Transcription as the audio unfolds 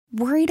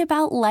Worried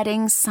about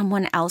letting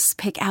someone else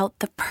pick out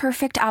the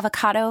perfect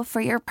avocado for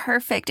your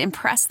perfect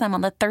impress them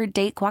on the third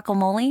date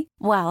guacamole?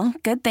 Well,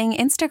 good thing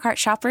Instacart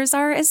shoppers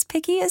are as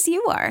picky as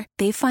you are.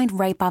 They find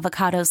ripe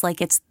avocados like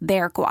it's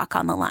their guac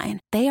on the line.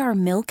 They are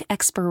milk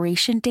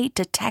expiration date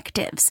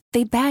detectives.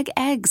 They bag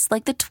eggs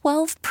like the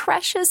 12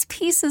 precious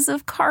pieces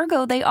of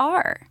cargo they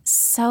are.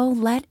 So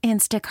let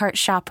Instacart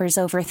shoppers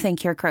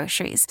overthink your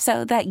groceries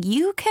so that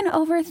you can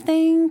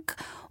overthink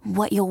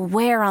what you'll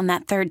wear on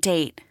that third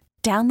date.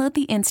 Download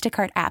the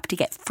Instacart app to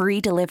get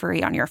free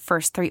delivery on your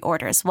first 3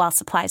 orders while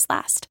supplies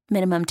last.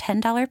 Minimum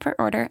 $10 per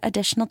order.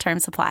 Additional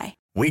terms apply.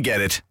 We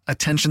get it.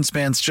 Attention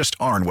spans just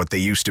aren't what they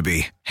used to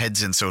be.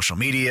 Heads in social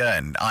media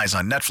and eyes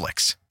on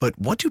Netflix. But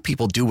what do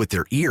people do with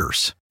their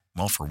ears?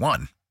 Well, for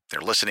one, they're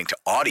listening to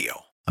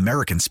audio.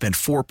 Americans spend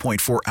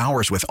 4.4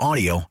 hours with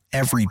audio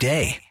every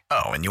day.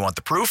 Oh, and you want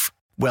the proof?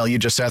 Well, you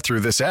just sat through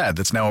this ad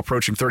that's now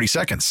approaching 30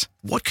 seconds.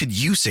 What could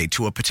you say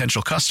to a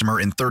potential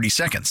customer in 30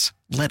 seconds?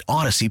 Let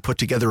Odyssey put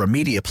together a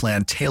media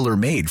plan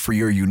tailor-made for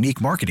your unique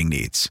marketing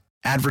needs.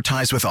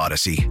 Advertise with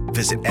Odyssey.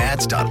 Visit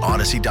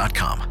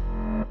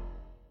ads.odyssey.com.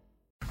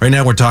 Right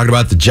now we're talking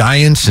about the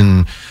Giants,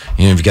 and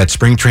you've got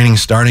spring training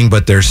starting,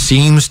 but there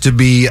seems to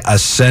be a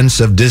sense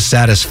of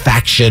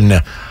dissatisfaction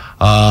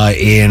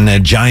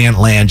in Giant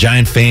land.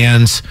 Giant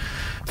fans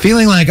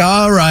feeling like,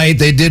 all right,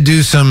 they did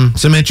do some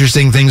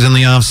interesting things in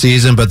the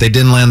offseason, but they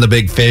didn't land the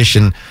big fish,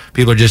 and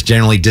people are just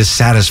generally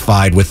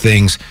dissatisfied with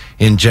things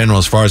in general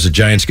as far as the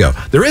Giants go.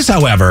 There is,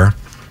 however,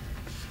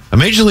 a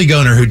Major League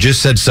owner who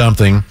just said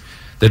something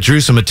that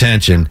drew some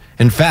attention.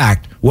 In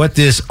fact, what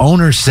this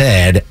owner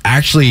said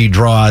actually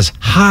draws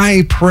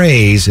high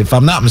praise, if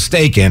I'm not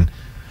mistaken,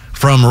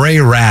 from Ray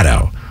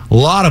Ratto. A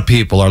lot of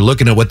people are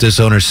looking at what this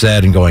owner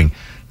said and going,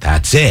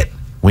 that's it.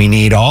 We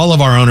need all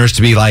of our owners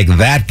to be like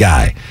that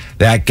guy.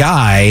 That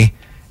guy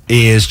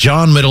is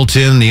John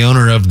Middleton, the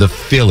owner of the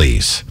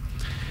Phillies.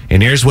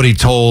 And here's what he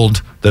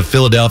told the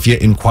Philadelphia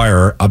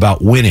Inquirer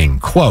about winning.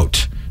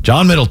 Quote,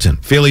 John Middleton,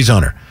 Phillies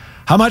owner.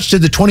 How much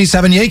did the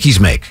 27 Yankees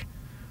make?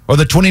 Or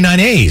the 29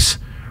 A's?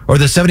 Or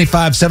the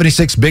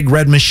 75-76 Big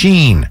Red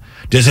Machine?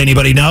 Does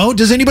anybody know?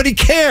 Does anybody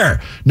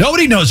care?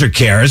 Nobody knows or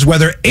cares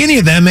whether any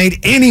of them made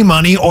any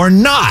money or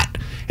not.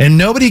 And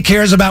nobody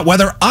cares about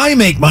whether I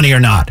make money or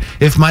not.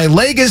 If my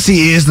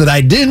legacy is that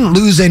I didn't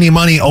lose any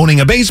money owning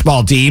a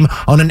baseball team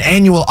on an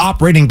annual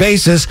operating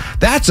basis,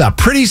 that's a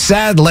pretty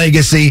sad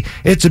legacy.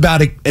 It's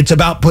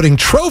about putting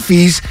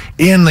trophies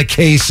in the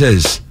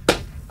cases.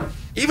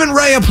 Even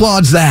Ray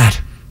applauds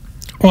that.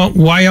 Well,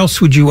 why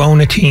else would you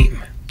own a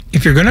team?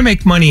 If you're going to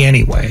make money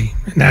anyway,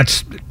 and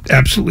that's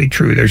absolutely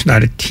true, there's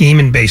not a team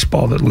in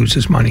baseball that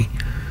loses money.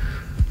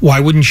 Why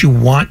wouldn't you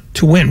want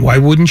to win? Why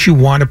wouldn't you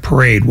want a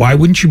parade? Why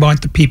wouldn't you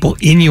want the people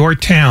in your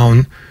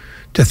town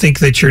to think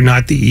that you're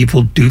not the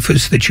evil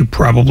doofus that you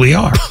probably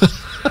are?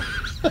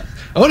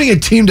 Owning a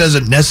team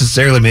doesn't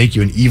necessarily make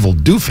you an evil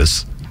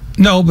doofus.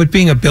 No, but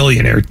being a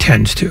billionaire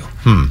tends to.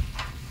 I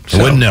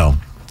wouldn't know.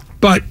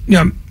 But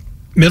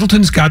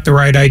Middleton's got the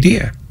right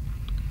idea.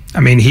 I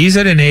mean, he's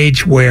at an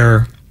age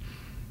where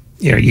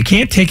you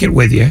can't take it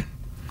with you.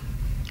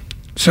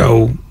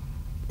 So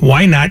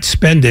why not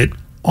spend it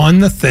on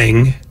the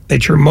thing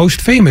that you're most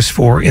famous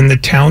for in the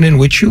town in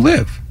which you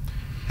live?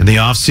 In the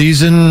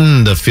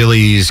offseason, the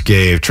Phillies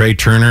gave Trey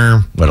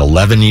Turner,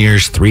 11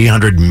 years,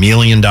 $300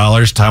 million.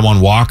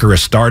 Taijuan Walker, a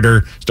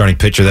starting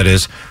pitcher, that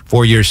is,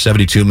 4 years,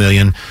 $72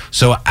 million.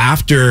 So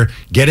after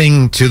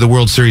getting to the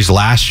World Series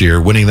last year,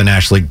 winning the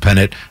National League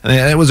pennant,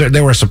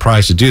 they were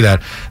surprised to do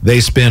that. They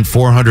spent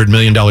 $400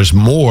 million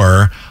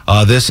more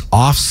this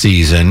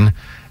offseason.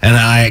 And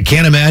I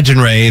can't imagine,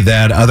 Ray,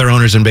 that other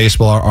owners in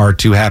baseball are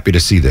too happy to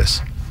see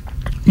this.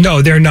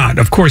 No, they're not.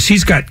 Of course,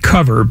 he's got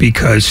cover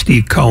because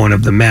Steve Cohen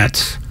of the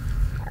Mets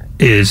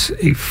is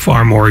a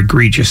far more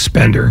egregious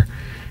spender.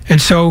 And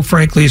so,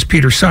 frankly, is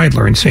Peter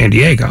Seidler in San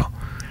Diego.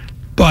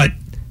 But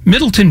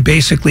Middleton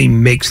basically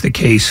makes the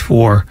case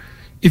for,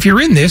 if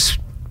you're in this,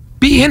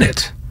 be in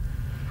it.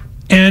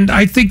 And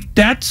I think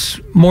that's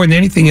more than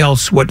anything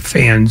else what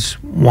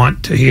fans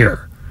want to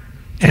hear.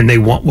 And they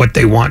want what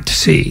they want to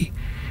see.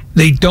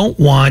 They don't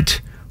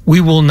want,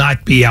 we will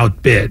not be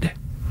outbid.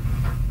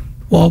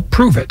 Well,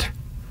 prove it.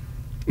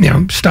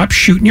 Stop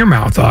shooting your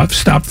mouth off.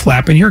 Stop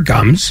flapping your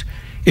gums.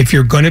 If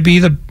you want to be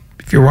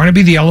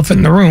the elephant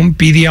in the room,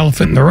 be the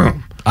elephant in the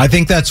room. I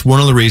think that's one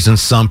of the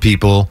reasons some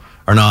people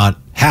are not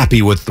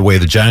happy with the way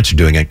the Giants are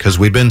doing it, because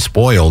we've been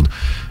spoiled.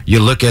 You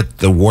look at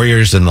the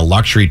Warriors and the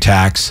luxury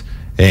tax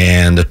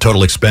and the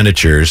total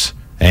expenditures,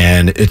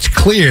 and it's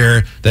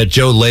clear that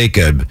Joe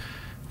Lacob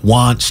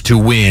wants to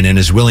win and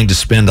is willing to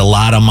spend a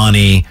lot of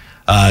money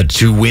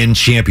to win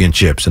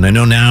championships. And I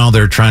know now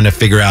they're trying to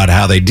figure out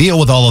how they deal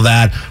with all of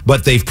that,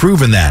 but they've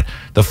proven that.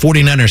 The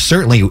 49ers,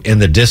 certainly in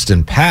the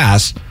distant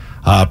past,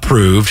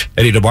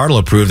 Eddie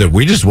DeBartolo proved that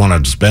we just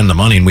want to spend the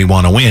money and we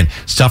want to win.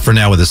 It's tougher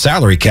now with the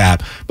salary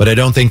cap, but I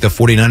don't think the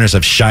 49ers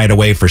have shied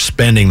away for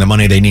spending the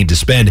money they need to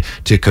spend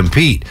to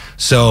compete.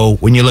 So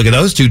when you look at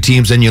those two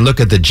teams and you look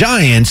at the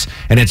Giants,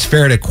 and it's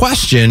fair to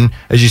question,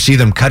 as you see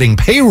them cutting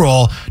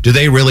payroll, do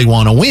they really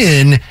want to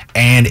win?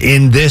 And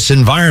in this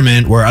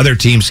environment where other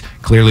teams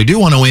clearly do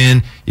want to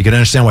win, you can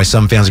understand why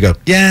some fans go,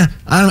 yeah,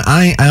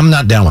 I'm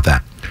not down with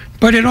that.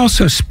 But it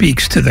also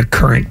speaks to the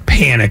current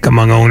panic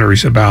among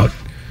owners about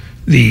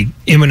the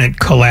imminent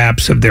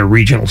collapse of their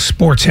regional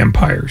sports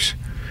empires,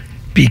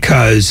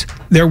 because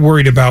they're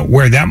worried about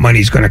where that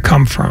money's going to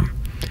come from.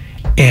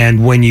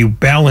 And when you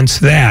balance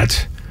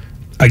that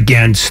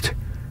against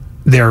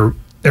their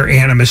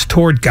animus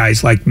toward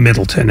guys like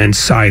Middleton and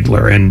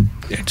Seidler and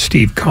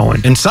Steve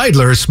Cohen. And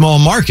Seidler is a small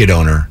market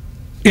owner,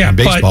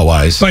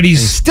 baseball-wise. But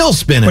he's still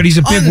spinning But he's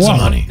a big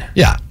wallet. Money.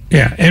 Yeah.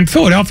 Yeah, and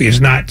Philadelphia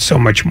is not so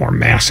much more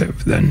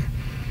massive than,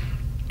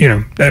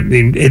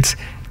 it's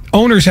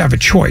owners have a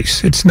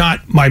choice. It's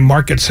not my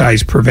market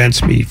size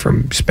prevents me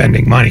from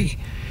spending money.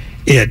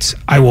 It's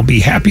I will be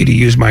happy to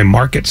use my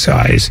market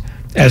size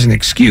as an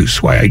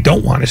excuse why I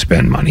don't want to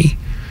spend money.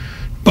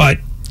 But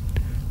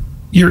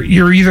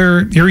you're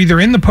either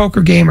in the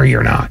poker game or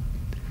you're not.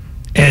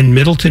 And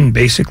Middleton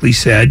basically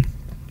said,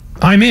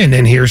 I'm in,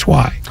 and here's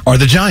why. Are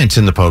the Giants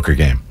in the poker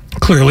game?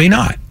 Clearly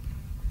not.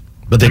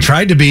 But they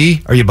tried to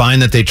be. Are you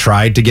buying that they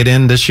tried to get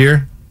in this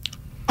year?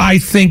 I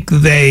think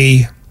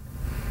they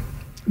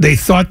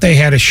thought they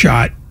had a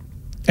shot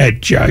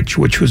at Judge,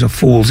 which was a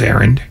fool's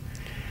errand.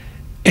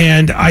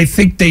 And I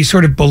think they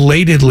sort of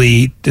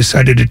belatedly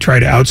decided to try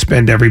to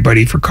outspend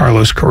everybody for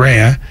Carlos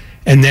Correa.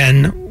 And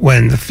then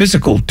when the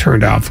physical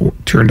turned up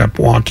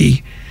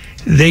wonky,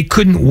 they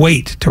couldn't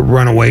wait to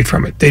run away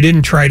from it. They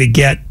didn't try to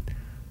get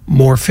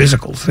more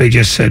physicals. They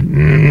just said,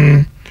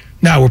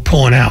 no, we're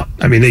pulling out.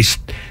 I mean,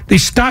 they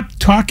stopped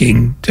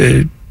talking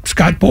to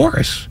Scott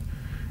Boras.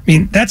 I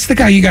mean, that's the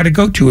guy you got to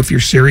go to if you're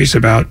serious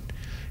about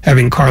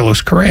having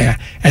Carlos Correa.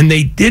 And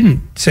they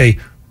didn't say,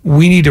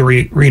 we need to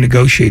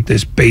renegotiate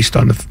this based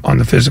on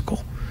the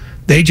physical.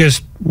 They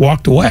just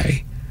walked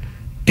away.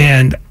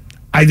 And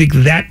I think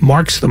that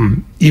marks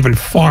them even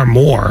far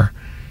more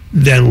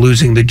than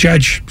losing the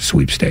Judge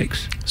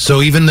sweepstakes.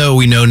 So even though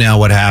we know now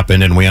what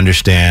happened and we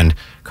understand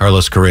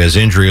Carlos Correa's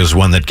injury was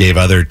one that gave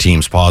other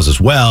teams pause as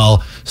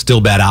well,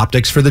 still bad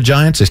optics for the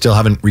Giants? They still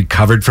haven't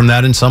recovered from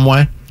that in some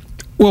way?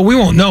 Well, we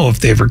won't know if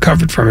they've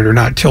recovered from it or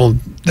not till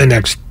the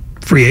next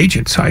free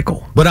agent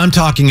cycle. But I'm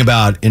talking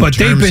about in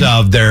terms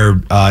of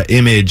their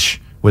image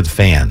with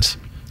fans.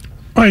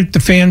 Right, the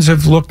fans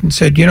have looked and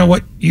said, you know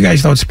what, you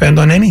guys don't spend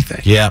on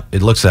anything. Yeah,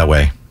 it looks that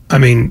way. I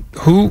mean,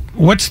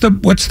 what's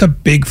the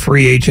big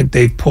free agent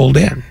they've pulled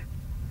in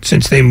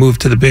since they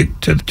moved to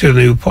the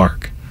new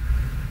park?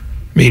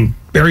 I mean,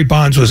 Barry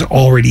Bonds was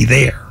already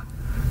there.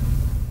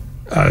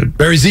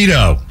 Barry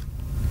Zito.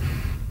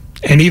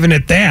 And even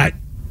at that,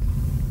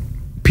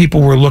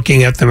 people were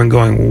looking at them and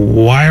going,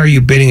 why are you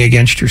bidding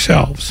against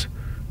yourselves?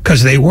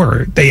 Because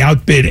they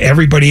outbid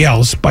everybody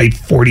else by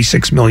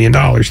 $46 million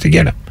to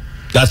get him.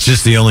 That's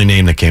just the only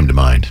name that came to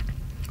mind.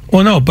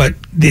 Well, no, but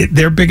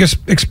their biggest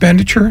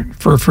expenditure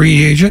for a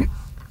free agent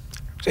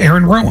is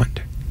Aaron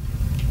Rowand.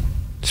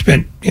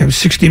 Spent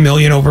 $60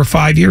 million over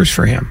 5 years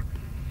for him,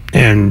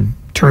 and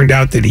turned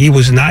out that he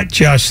was not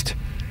just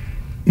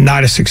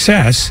not a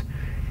success.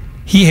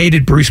 He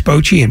hated Bruce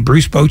Bochy, and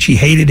Bruce Bochy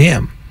hated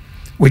him,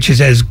 which is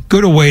as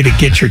good a way to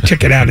get your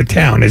ticket out of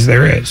town as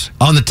there is.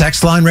 On the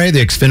text line, Ray, the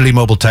Xfinity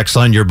Mobile text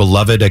line, your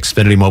beloved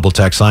Xfinity Mobile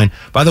text line.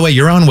 By the way,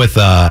 you're on with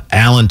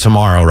Alan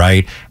tomorrow,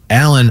 right?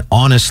 Alan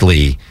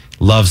honestly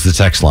loves the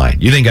text line.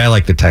 You think I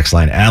like the text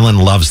line? Alan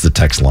loves the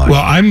text line.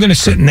 Well, I'm going to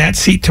sit in that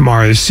seat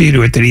tomorrow to see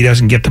to it that he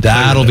doesn't get the play.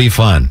 That'll be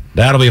fun.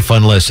 That'll be a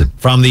fun listen.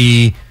 From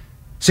the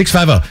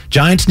 650,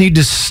 Giants need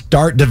to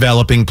start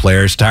developing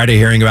players. Tired of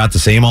hearing about the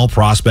same old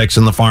prospects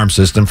in the farm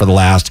system for the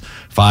last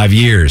 5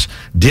 years.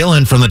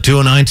 Dylan from the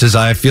 209 says,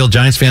 I feel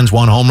Giants fans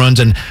want home runs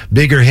and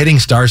bigger hitting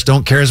stars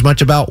don't care as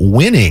much about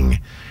winning.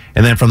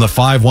 And then from the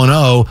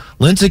 510,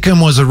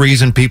 Lincecum was the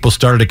reason people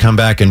started to come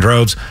back in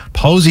droves.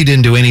 Posey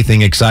didn't do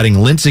anything exciting.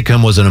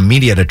 Lincecum was an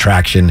immediate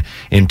attraction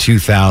in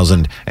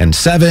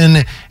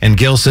 2007. And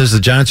Gil says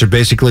the Giants are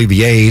basically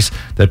the A's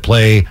that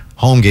play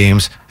home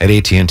games at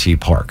AT&T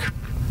Park.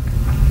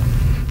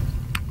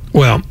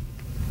 Well,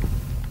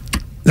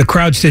 the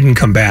crowds didn't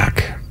come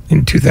back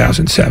in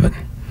 2007.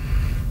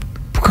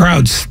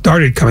 Crowds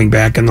started coming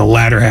back in the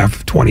latter half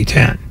of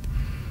 2010.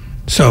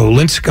 So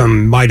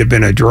Lincecum might have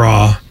been a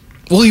draw.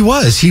 Well, he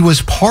was. He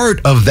was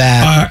part of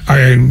that.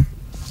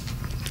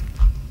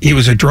 He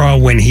was a draw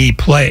when he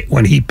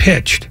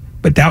pitched,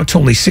 but that's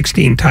only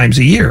 16 times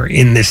a year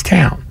in this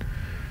town.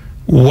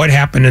 What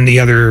happened in the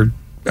other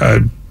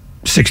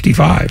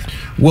 65?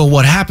 Well,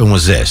 what happened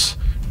was this.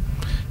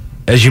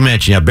 As you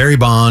mentioned, Barry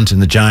Bonds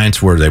and the Giants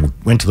they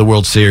went to the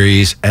World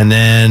Series, and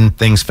then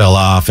things fell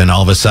off, and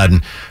all of a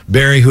sudden,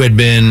 Barry, who had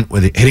been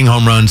hitting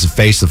home runs, the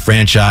face of the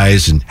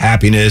franchise, and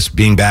happiness,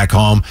 being back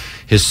home,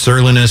 his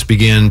surliness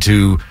began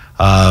to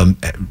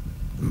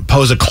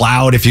pose a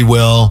cloud, if you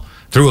will.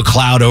 threw a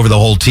cloud over the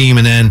whole team,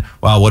 and then,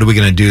 wow, what are we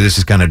going to do? This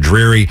is kind of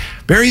dreary.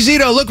 Barry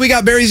Zito, look, we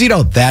got Barry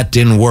Zito. That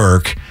didn't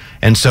work.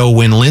 And so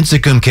when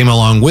Lincecum came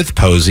along with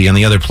Posey and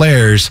the other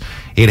players,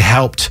 it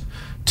helped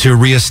to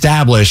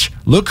reestablish,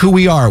 look who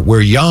we are.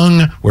 We're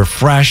young, we're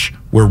fresh,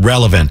 we're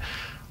relevant.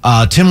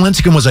 Tim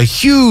Lincecum was a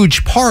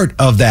huge part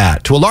of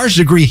that. To a large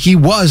degree, he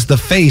was the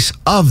face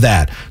of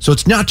that. So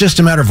it's not just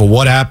a matter of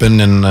what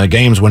happened in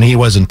games when he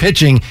wasn't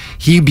pitching.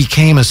 He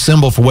became a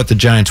symbol for what the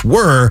Giants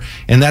were,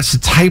 and that's the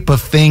type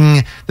of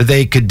thing that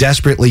they could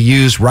desperately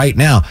use right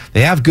now.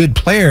 They have good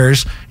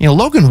players.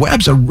 Logan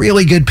Webb's a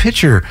really good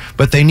pitcher,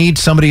 but they need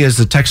somebody, as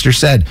the texter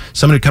said,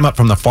 somebody to come up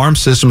from the farm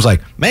systems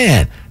like,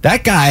 man,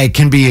 that guy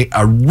can be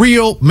a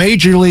real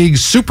major league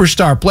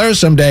superstar player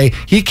someday.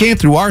 He came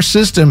through our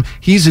system.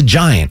 He's a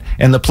Giant.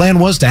 And the plan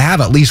was to have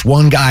at least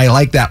one guy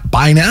like that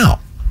by now.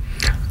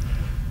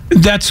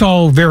 That's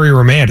all very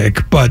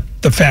romantic, but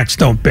the facts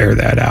don't bear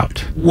that out.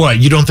 What,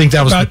 you don't think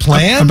that was the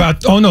plan?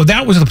 Oh, no,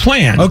 that was the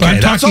plan. Okay,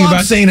 that's all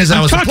I'm saying is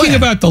that was the plan. I'm talking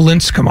about the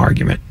Lincecum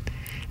argument.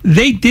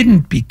 They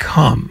didn't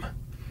become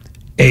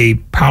a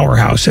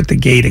powerhouse at the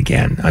gate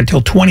again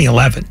until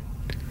 2011.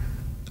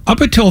 Up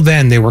until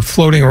then, they were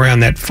floating around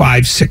that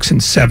 5, 6,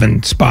 and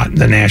 7 spot in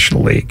the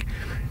National League.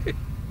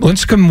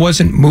 Lincecum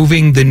wasn't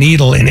moving the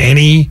needle in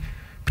any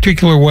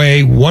particular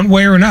way, one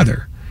way or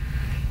another.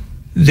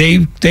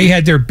 They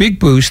had their big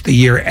boost the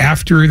year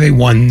after they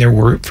won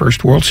their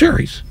first World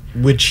Series,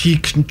 which he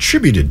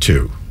contributed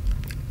to.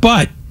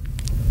 But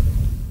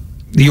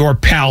your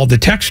pal, the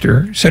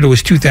texter, said it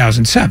was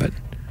 2007.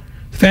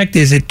 The fact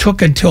is, it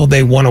took until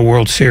they won a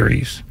World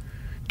Series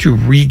to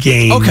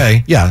regain.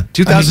 Okay, yeah,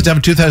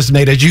 2007,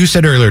 2008, as you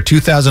said earlier,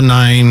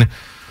 2009,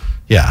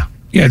 yeah.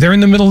 Yeah, they're in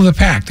the middle of the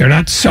pack. They're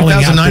not selling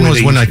out. 2009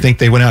 was when I think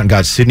they went out and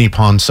got Sidney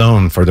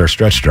Ponson for their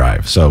stretch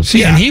drive. So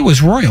see, and he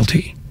was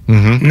royalty.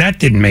 Mm-hmm. And that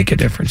didn't make a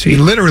difference. He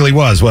literally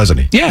was,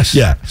 wasn't he? Yes.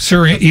 Yeah.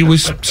 He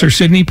was Sir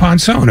Sidney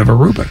Ponson of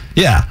Aruba.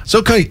 Yeah. So,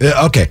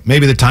 okay,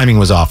 maybe the timing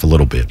was off a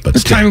little bit. But the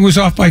timing was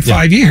off by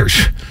 5 years.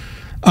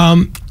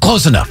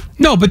 Close enough.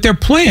 No, but their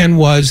plan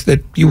was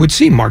that you would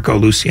see Marco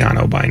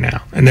Luciano by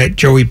now, and that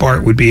Joey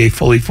Bart would be a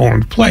fully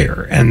formed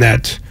player, and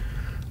that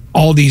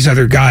all these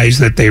other guys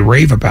that they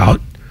rave about,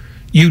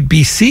 you'd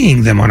be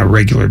seeing them on a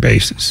regular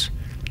basis,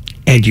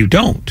 and you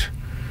don't.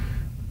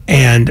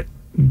 And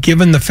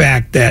given the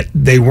fact that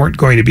they weren't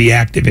going to be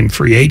active in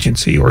free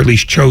agency, or at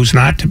least chose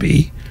not to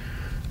be,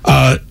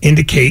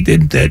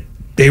 indicated that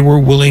they were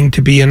willing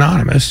to be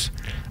anonymous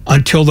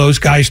until those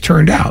guys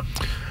turned out.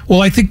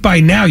 Well, I think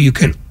by now you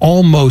can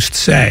almost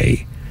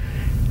say,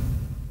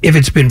 if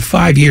it's been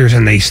 5 years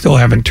and they still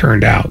haven't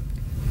turned out,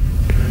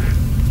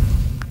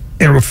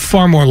 they're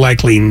far more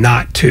likely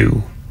not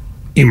to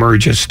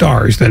emerge as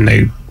stars than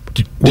they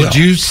will. Did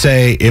you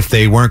say if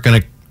they weren't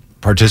going to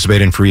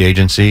participate in free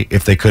agency,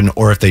 if they couldn't,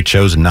 or if they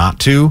chose not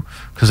to?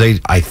 Because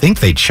I think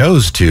they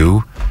chose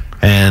to,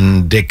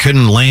 and they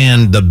couldn't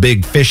land the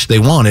big fish they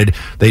wanted.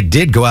 They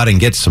did go out and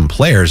get some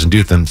players and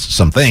do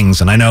some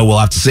things, and I know we'll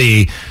have to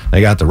see.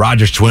 They got the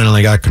Rogers twin, and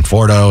they got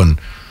Conforto, and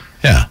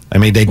yeah, I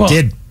mean, they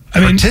did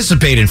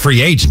participate in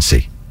free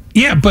agency.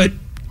 Yeah, but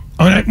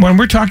when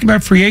we're talking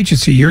about free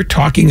agency, you're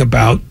talking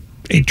about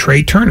a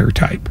Trey Turner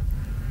type.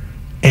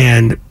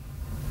 And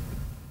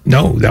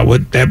no, that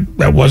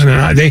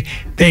wasn't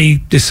they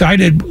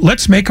decided,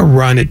 let's make a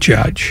run at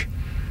Judge.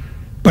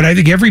 But I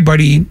think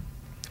everybody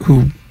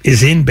who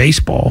is in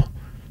baseball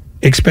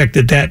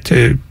expected that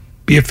to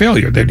be a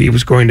failure, that he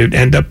was going to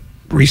end up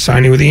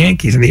re-signing with the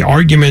Yankees. And the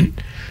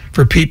argument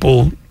for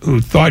people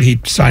who thought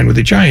he'd sign with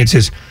the Giants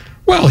is,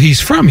 well,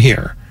 he's from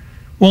here.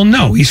 Well,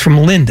 no, he's from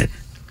Linden.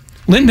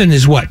 Linden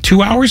is what,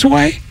 2 hours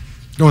away?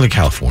 Northern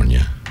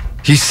California.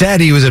 He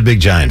said he was a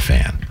big Giant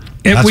fan.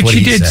 Which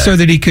he did so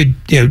that he could,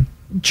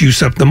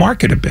 juice up the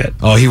market a bit.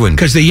 Oh, he wouldn't.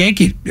 Because the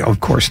Yankees, of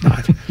course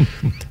not.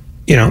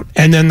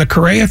 And then the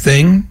Correa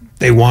thing,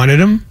 they wanted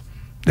him,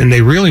 then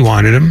they really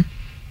wanted him,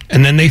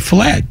 and then they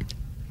fled.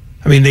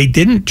 I mean, they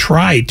didn't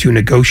try to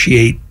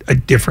negotiate a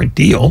different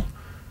deal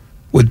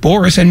with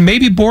Boris, and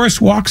maybe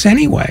Boris walks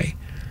anyway.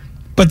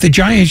 But the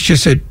Giants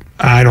just said,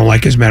 I don't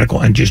like his medical,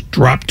 and just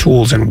dropped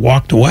tools and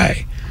walked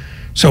away.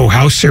 So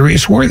how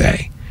serious were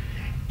they?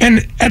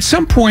 And at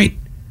some point,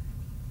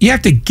 you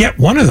have to get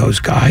one of those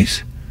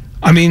guys.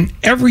 I mean,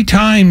 every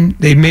time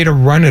they made a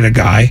run at a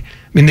guy,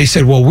 they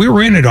said, well, we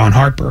were in it on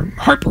Harper.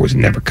 Harper was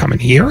never coming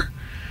here.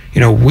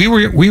 We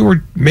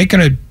were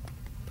making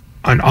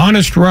an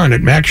honest run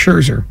at Max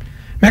Scherzer.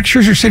 Max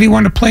Scherzer said he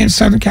wanted to play in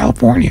Southern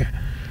California.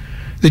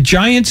 The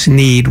Giants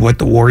need what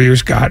the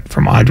Warriors got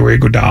from Andre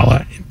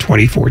Iguodala in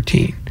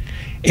 2014,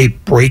 a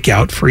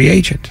breakout free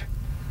agent.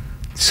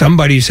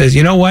 Somebody who says,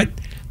 you know what,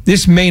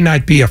 this may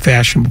not be a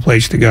fashionable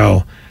place to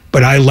go,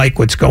 but I like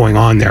what's going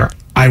on there.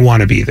 I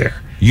want to be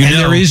there.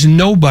 There is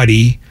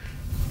nobody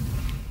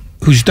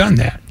who's done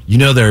that.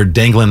 They're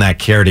dangling that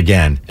carrot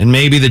again. And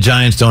maybe the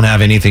Giants don't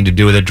have anything to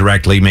do with it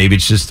directly. Maybe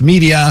it's just the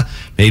media.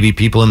 Maybe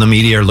people in the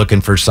media are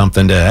looking for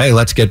something to, hey,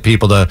 let's get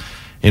people to,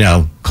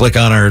 click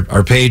on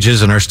our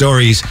pages and our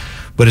stories.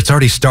 But it's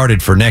already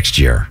started for next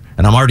year.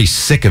 And I'm already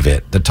sick of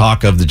it. The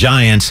talk of the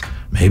Giants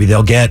maybe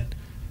they'll get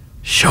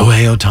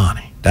Shohei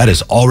Ohtani. That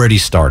has already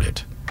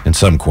started in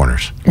some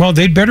corners. Well,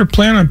 they'd better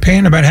plan on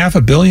paying about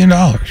 $500 million.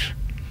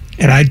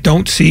 And I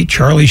don't see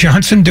Charlie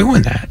Johnson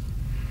doing that.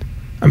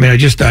 I mean,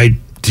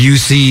 Do you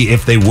see,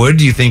 if they would,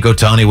 do you think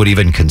Ohtani would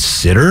even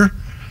consider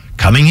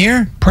coming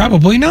here?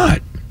 Probably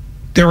not.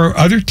 There are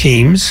other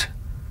teams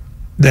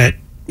that,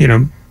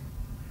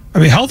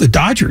 hell, the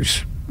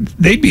Dodgers,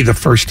 they'd be the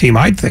first team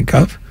I'd think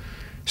of.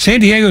 San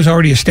Diego's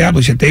already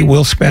established that they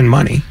will spend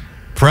money.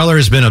 Preller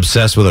has been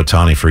obsessed with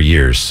Ohtani for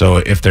years, so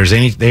if there's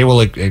any, they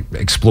will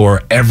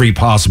explore every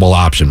possible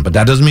option, but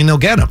that doesn't mean they'll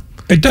get him.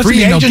 It doesn't free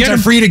mean they'll agents get are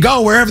him. free to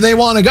go wherever they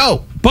want to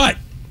go. But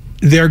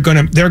they're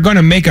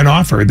gonna make an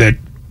offer that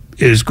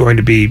is going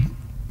to be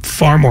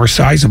far more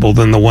sizable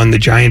than the one the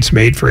Giants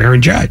made for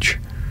Aaron Judge.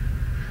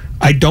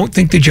 I don't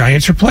think the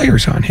Giants are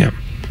players on him.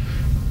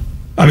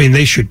 I mean,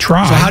 they should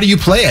try. So how do you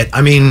play it?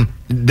 I mean,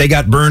 they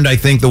got burned, I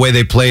think, the way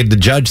they played the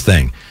Judge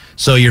thing.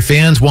 So your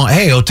fans want,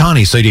 hey,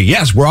 Ohtani. So do you,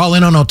 yes, we're all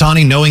in on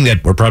Ohtani, knowing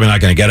that we're probably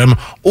not going to get him.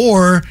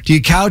 Or do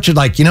you couch it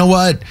like, you know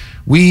what?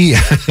 We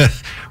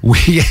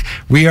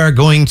we are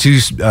going to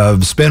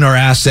spend our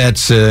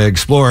assets,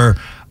 explore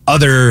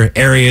other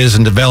areas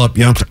and develop.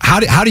 How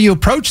do you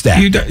approach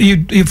that?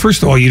 You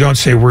first of all, you don't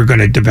say we're going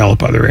to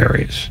develop other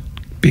areas,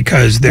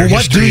 because their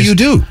what do history you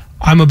do?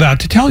 I'm about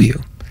to tell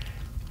you.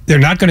 They're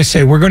not going to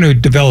say we're going to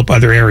develop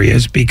other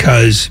areas,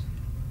 because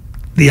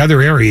the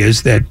other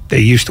areas that they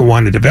used to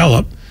want to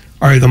develop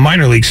are the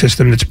minor league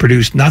system that's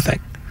produced nothing.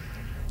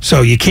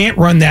 So you can't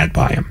run that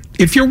by them.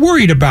 If you're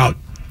worried about,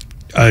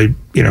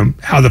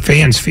 how the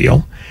fans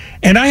feel,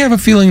 and I have a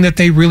feeling that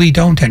they really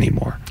don't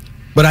anymore.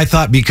 But I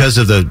thought because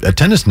of the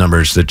attendance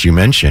numbers that you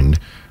mentioned,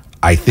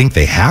 I think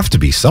they have to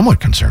be somewhat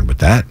concerned with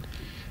that.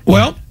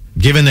 Well,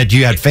 given that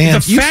you had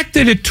fans. The fact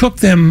that it took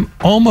them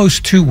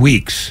almost 2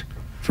 weeks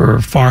for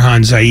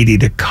Farhan Zaidi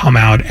to come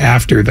out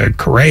after the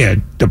Correa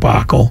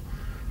debacle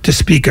to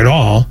speak at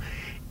all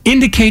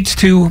indicates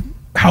to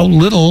how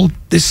little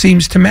this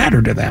seems to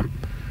matter to them.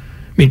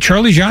 I mean,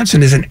 Charlie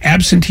Johnson is an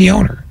absentee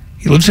owner.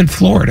 He lives in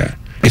Florida.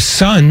 His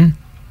son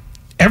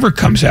ever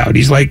comes out,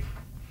 he's like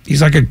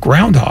a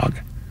groundhog.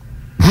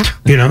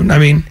 I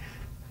mean,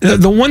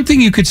 the one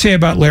thing you could say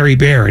about Larry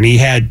Baer, and he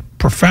had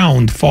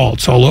profound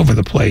faults all over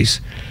the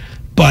place,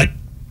 but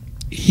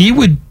he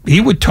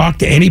would talk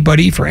to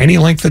anybody for any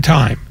length of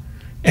time.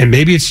 And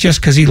maybe it's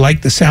just because he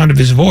liked the sound of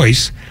his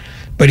voice,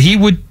 but he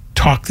would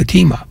talk the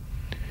team up.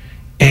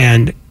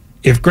 And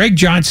if Greg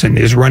Johnson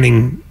is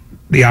running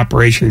the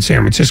operation in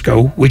San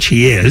Francisco, which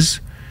he is,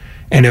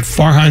 and if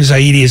Farhan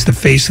Zaidi is the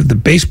face of the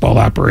baseball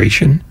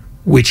operation,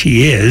 which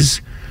he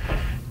is,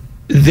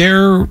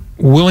 their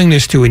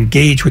willingness to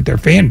engage with their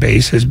fan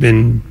base has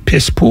been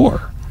piss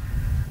poor.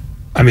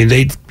 I mean,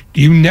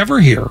 you never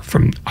hear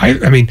from,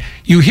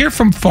 you hear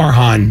from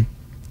Farhan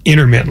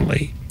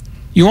intermittently.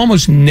 You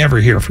almost never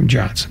hear from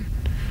Johnson.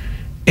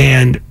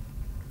 And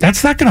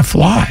that's not going to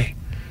fly.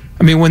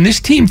 I mean, when this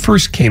team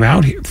first came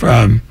out here,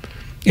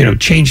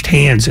 changed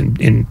hands in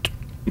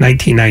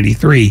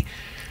 1993,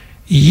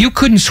 you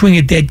couldn't swing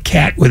a dead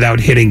cat without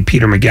hitting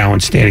Peter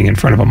McGowan standing in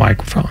front of a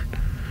microphone.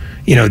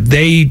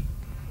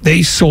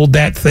 They sold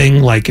that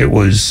thing like it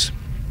was,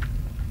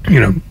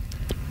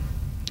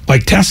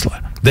 like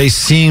Tesla. They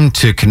seemed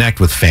to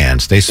connect with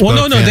fans. They spoke.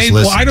 Well, no,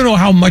 I don't know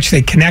how much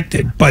they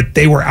connected, but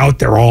they were out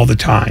there all the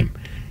time.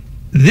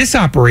 This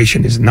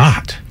operation is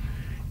not.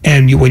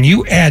 And when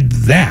you add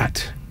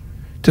that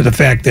to the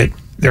fact that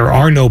there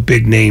are no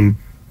big name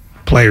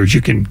players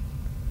you can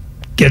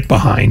get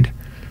behind,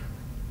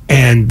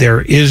 and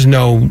there is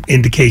no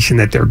indication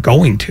that they're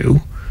going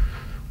to,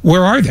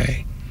 where are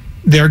they?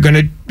 They're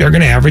gonna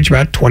average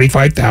about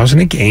 25,000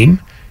 a game,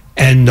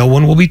 and no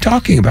one will be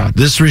talking about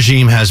them. This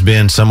regime has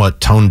been somewhat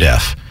tone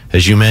deaf.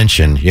 As you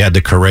mentioned, you had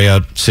the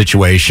Correa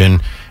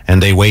situation,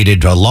 and they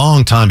waited a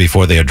long time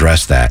before they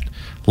addressed that.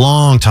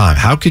 Long time.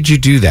 How could you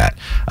do that?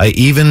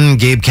 Even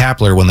Gabe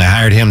Kapler, when they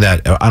hired him,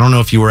 I don't know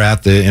if you were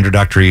at the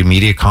introductory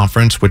media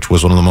conference, which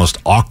was one of the most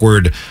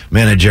awkward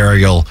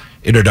managerial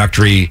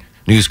introductory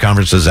news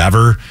conferences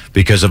ever,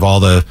 because of all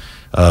the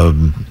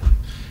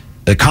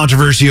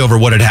controversy over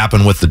what had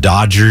happened with the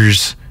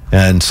Dodgers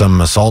and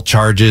some assault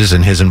charges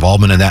and his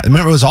involvement in that.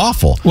 Remember, it was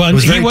awful. Well, it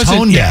was very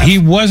tone deaf. He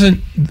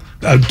wasn't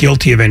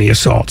guilty of any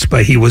assaults,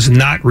 but he was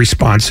not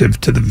responsive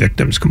to the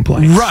victim's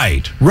complaints.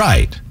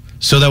 Right.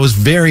 So that was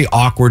very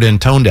awkward and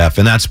tone deaf,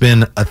 and that's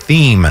been a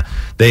theme.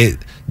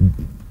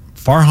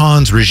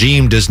 Farhan's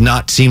regime does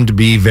not seem to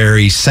be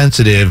very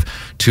sensitive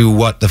to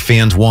what the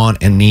fans want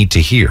and need to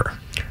hear.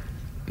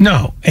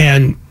 No,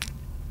 and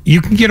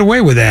you can get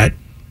away with that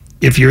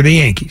if you're the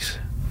Yankees.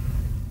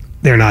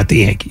 They're not the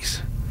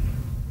Yankees.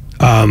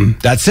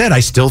 That said, I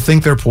still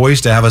think they're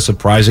poised to have a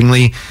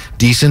surprisingly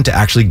decent to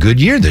actually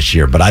good year this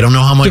year, but I don't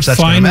know how much that's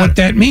going to matter. Define what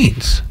that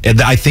means.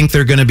 And I think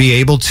they're going to be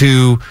able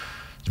to,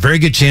 very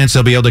good chance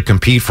they'll be able to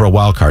compete for a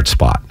wild card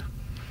spot,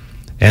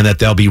 and that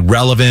they'll be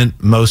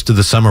relevant most of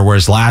the summer,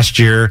 whereas last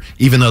year,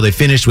 even though they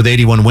finished with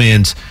 81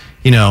 wins,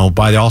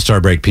 by the All-Star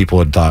break, people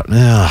had thought,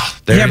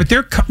 but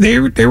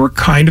they were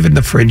kind of in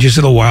the fringes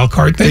of the wild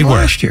card thing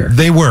last year.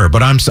 They were,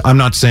 but I'm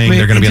not saying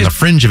they're going to be on the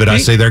fringe of it. I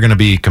say they're going to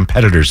be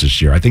competitors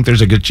this year. I think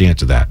there's a good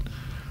chance of that.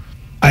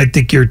 I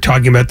think you're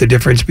talking about the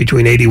difference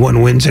between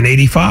 81 wins and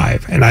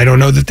 85, and I don't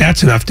know that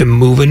that's enough to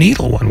move a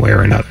needle one way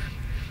or another.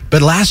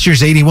 But last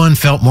year's 81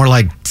 felt more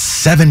like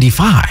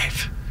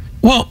 75.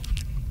 Well,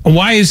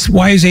 why is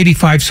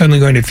 85 suddenly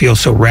going to feel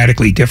so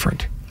radically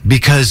different?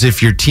 Because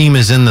if your team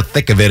is in the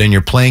thick of it and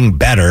you're playing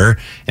better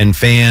and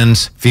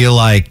fans feel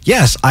like,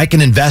 yes, I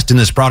can invest in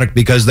this product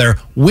because they're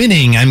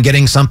winning, I'm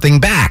getting something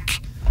back,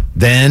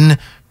 then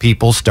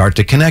people start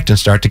to connect and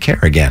start to care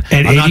again.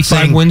 And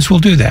 85 wins will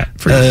do that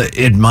for you.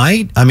 It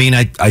might. I mean,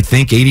 I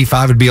think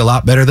 85 would be a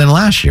lot better than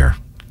last year.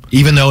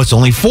 Even though it's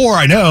only 4,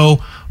 I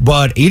know,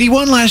 but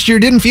 81 last year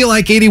didn't feel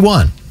like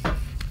 81.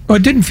 Well,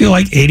 it didn't feel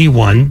like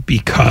 81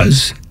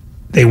 because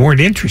they weren't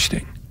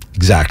interesting.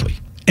 Exactly.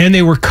 And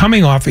they were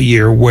coming off a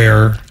year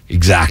where...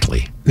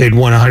 Exactly. They'd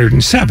won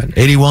 107.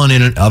 81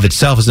 in and of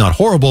itself is not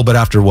horrible, but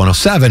after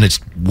 107, it's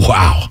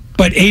wow.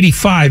 But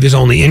 85 is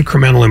only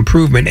incremental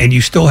improvement, and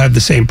you still have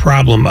the same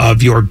problem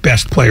of your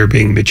best player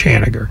being Mitch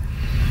Haniger.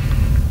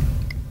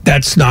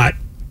 That's not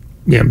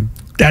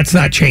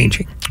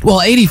changing.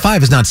 Well,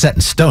 85 is not set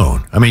in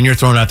stone. I mean, you're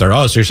throwing out there,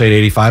 so you're saying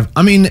 85.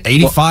 I mean,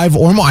 85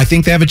 or more. I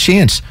think they have a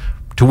chance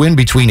to win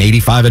between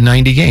 85 and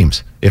 90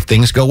 games if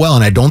things go well.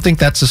 And I don't think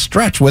that's a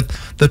stretch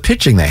with the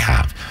pitching they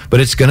have. But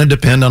it's going to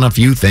depend on a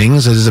few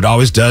things, as it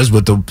always does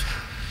with the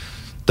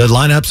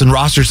lineups and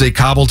rosters they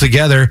cobble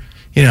together.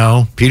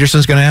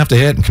 Peterson's going to have to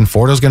hit, and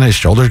his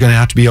shoulder's going to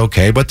have to be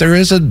okay. But there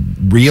is a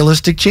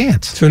realistic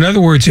chance. So in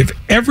other words, if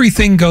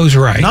everything goes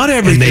right. Not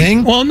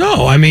everything.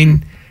 No, I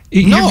mean.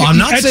 No, I'm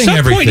not saying everything.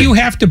 At some point,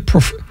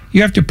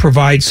 you have to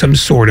provide some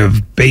sort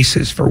of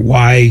basis for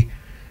why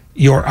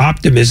your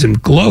optimism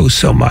glows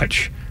so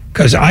much,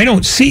 because I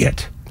don't see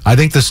it. I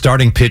think the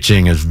starting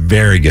pitching is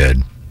very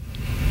good.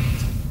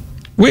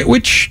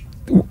 Which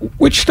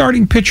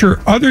starting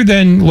pitcher, other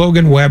than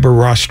Logan Webb or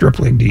Ross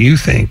Stripling, do you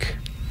think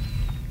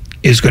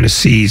is going to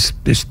seize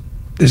this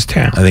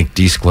town? I think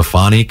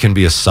DeSclafani can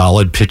be a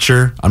solid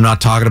pitcher. I'm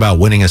not talking about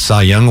winning a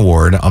Cy Young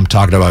Award. I'm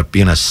talking about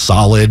being a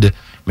solid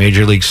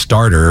Major League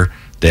starter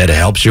that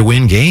helps you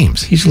win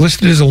games. He's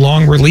listed as a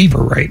long reliever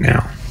right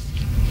now.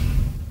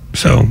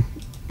 So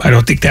I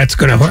don't think that's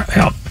going to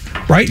help.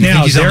 Right now,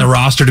 think he's on the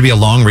roster to be a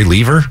long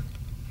reliever?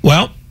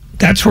 Well,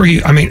 that's where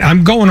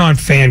I'm going on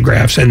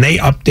Fangraphs, and they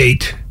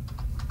update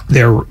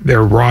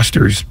their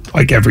rosters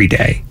like every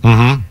day.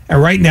 Mm-hmm.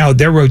 And right now,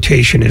 their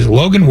rotation is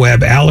Logan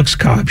Webb, Alex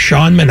Cobb,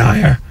 Sean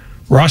Manaea,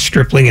 Ross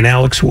Stripling, and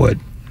Alex Wood.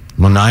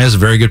 Manaea's a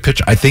very good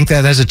pitcher. I think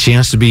that has a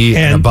chance to be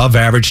an above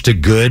average to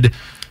good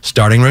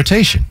starting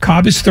rotation.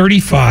 Cobb is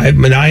 35,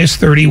 Manaea's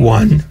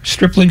 31,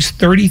 Stripling's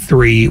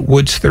 33,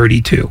 Wood's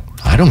 32.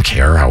 I don't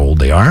care how old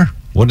they are.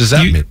 What does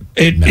that mean?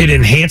 It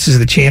enhances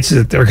the chances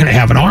that they're going to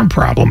have an arm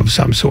problem of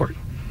some sort.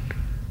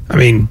 I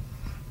mean,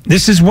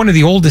 this is one of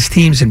the oldest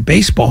teams in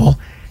baseball,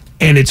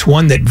 and it's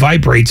one that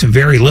vibrates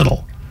very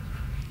little.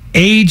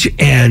 Age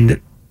and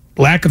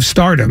lack of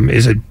stardom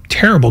is a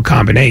terrible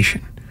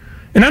combination.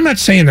 And I'm not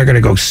saying they're going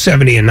to go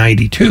 70 and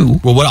 92.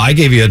 Well, I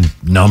gave you a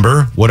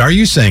number. What are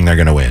you saying they're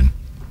going to win?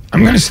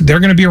 They're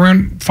going to be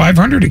around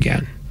 500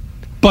 again.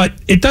 But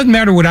it doesn't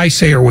matter what I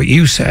say or what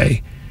you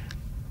say.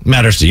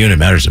 Matters to you and it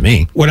matters to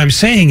me. What I'm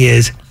saying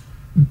is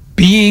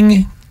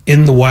being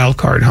in the wild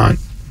card hunt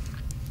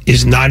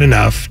is not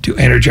enough to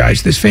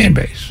energize this fan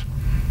base.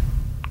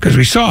 Because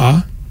we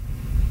saw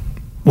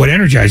what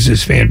energizes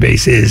this fan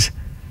base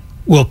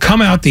will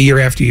come out the year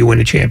after you win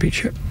a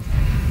championship.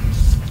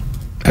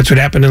 That's what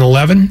happened in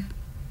 11,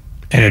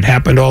 and it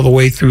happened all the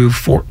way through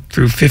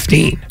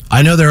 15.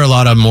 I know there are a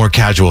lot of more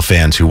casual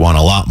fans who want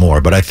a lot more,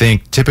 but I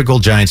think typical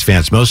Giants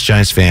fans, most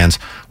Giants fans,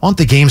 want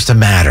the games to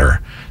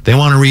matter. They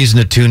want a reason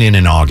to tune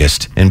in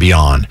August and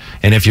beyond.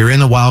 And if you're in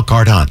the wild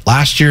card hunt,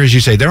 last year, as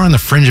you say, they're on the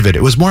fringe of it.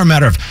 It was more a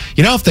matter of,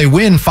 if they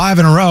win 5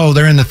 in a row,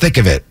 they're in the thick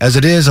of it. As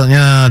it is, it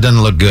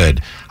doesn't look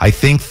good. I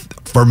think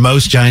for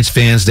most Giants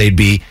fans, they'd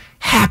be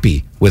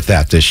happy with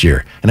that this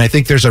year. And I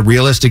think there's a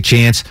realistic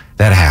chance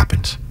that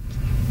happens.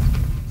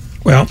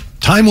 Well,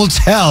 time will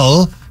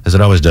tell, as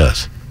it always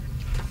does.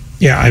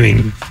 Yeah, I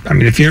mean,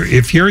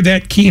 if you're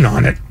that keen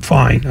on it,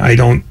 fine. I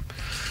don't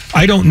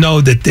know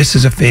that this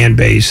is a fan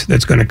base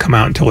that's going to come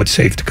out until it's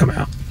safe to come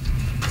out.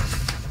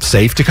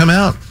 Safe to come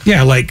out?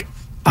 Yeah, like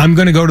I'm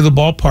going to go to the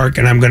ballpark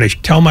and I'm going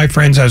to tell my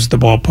friends I was at the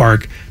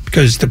ballpark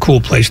because it's the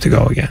cool place to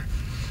go again.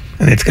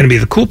 And it's going to be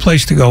the cool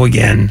place to go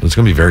again. It's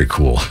going to be very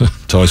cool.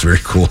 It's always very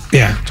cool.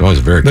 Yeah. It's always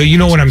very cool. But you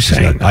know what I'm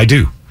saying. I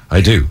do.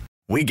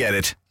 We get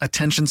it.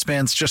 Attention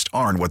spans just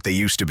aren't what they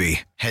used to be.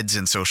 Heads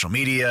in social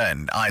media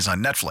and eyes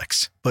on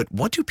Netflix. But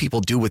what do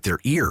people do with their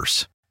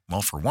ears?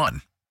 Well, for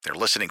one, they're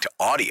listening to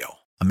audio.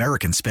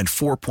 Americans spend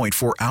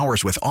 4.4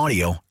 hours with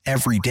audio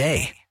every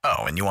day. Oh,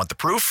 and you want the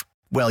proof?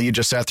 Well, you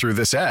just sat through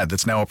this ad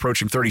that's now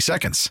approaching 30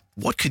 seconds.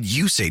 What could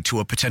you say to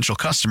a potential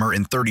customer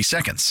in 30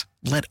 seconds?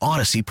 Let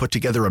Odyssey put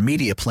together a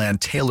media plan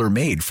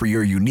tailor-made for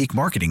your unique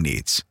marketing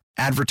needs.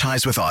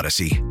 Advertise with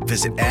Odyssey.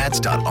 Visit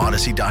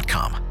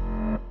ads.odyssey.com.